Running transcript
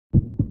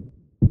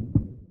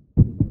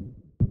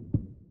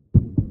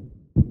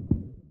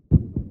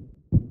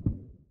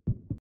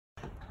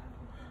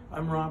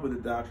I'm Rob with the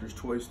Doctor's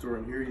Toy Store,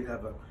 and here you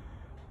have a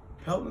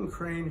Pelton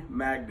Crane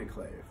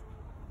Magnaclave.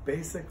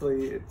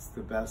 Basically, it's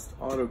the best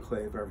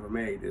autoclave ever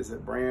made. Is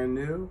it brand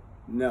new?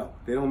 No,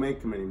 they don't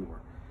make them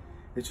anymore.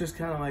 It's just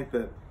kind of like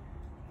but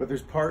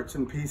there's parts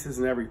and pieces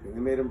and everything.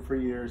 They made them for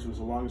years. It was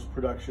the longest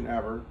production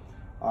ever.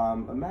 A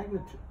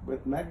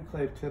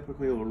Magnaclave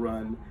typically will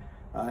run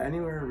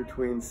anywhere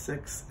between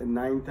 $6,000 and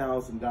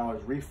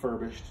 $9,000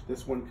 refurbished.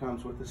 This one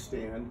comes with a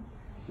stand.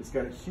 It's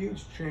got a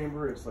huge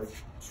chamber. It's like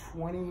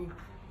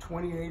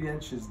 28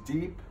 inches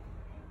deep,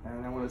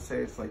 and I want to say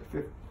it's like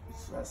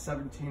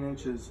 17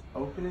 inches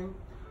opening.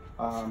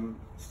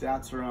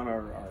 Stats are on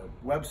our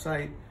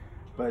website,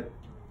 but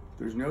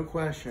there's no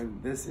question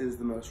this is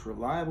the most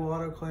reliable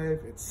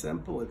autoclave. It's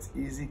simple, it's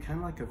easy, kind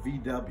of like a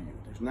VW.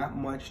 There's not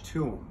much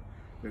to them.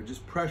 They're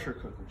just pressure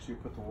cookers. You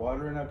put the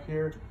water in up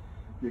here,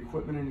 the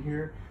equipment in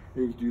here,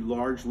 and you can do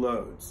large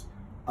loads.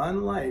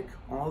 Unlike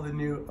all the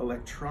new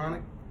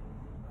electronic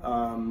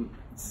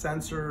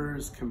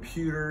sensors,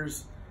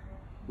 computers,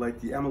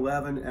 like the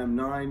M11,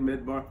 M9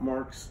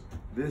 mid-marks,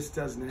 this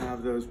doesn't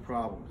have those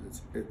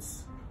problems.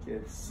 It's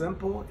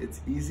simple,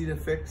 it's easy to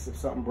fix. If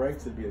something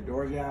breaks, it'd be a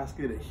door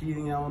gasket, a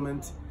heating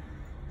element.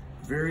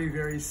 Very,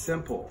 very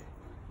simple.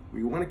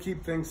 We want to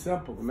keep things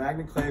simple. The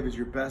Magnaclave is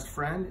your best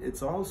friend.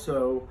 It's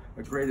also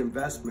a great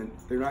investment.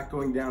 They're not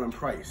going down in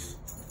price.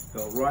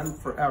 They'll run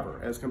forever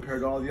as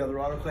compared to all the other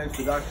autoclaves.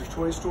 The Doctor's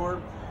Toy Store,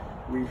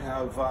 we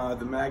have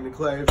the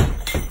Magnaclave,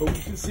 but we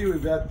can see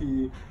we've got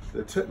the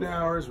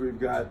Tuttenhauers, we've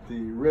got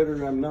the Ritter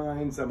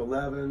M9s,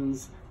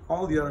 M11s,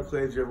 all the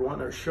autoclaves you ever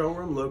want in our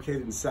showroom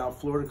located in South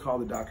Florida. Call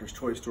the Doctor's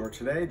Toy Store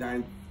today,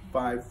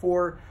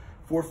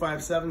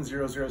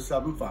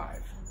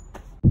 954-457-0075.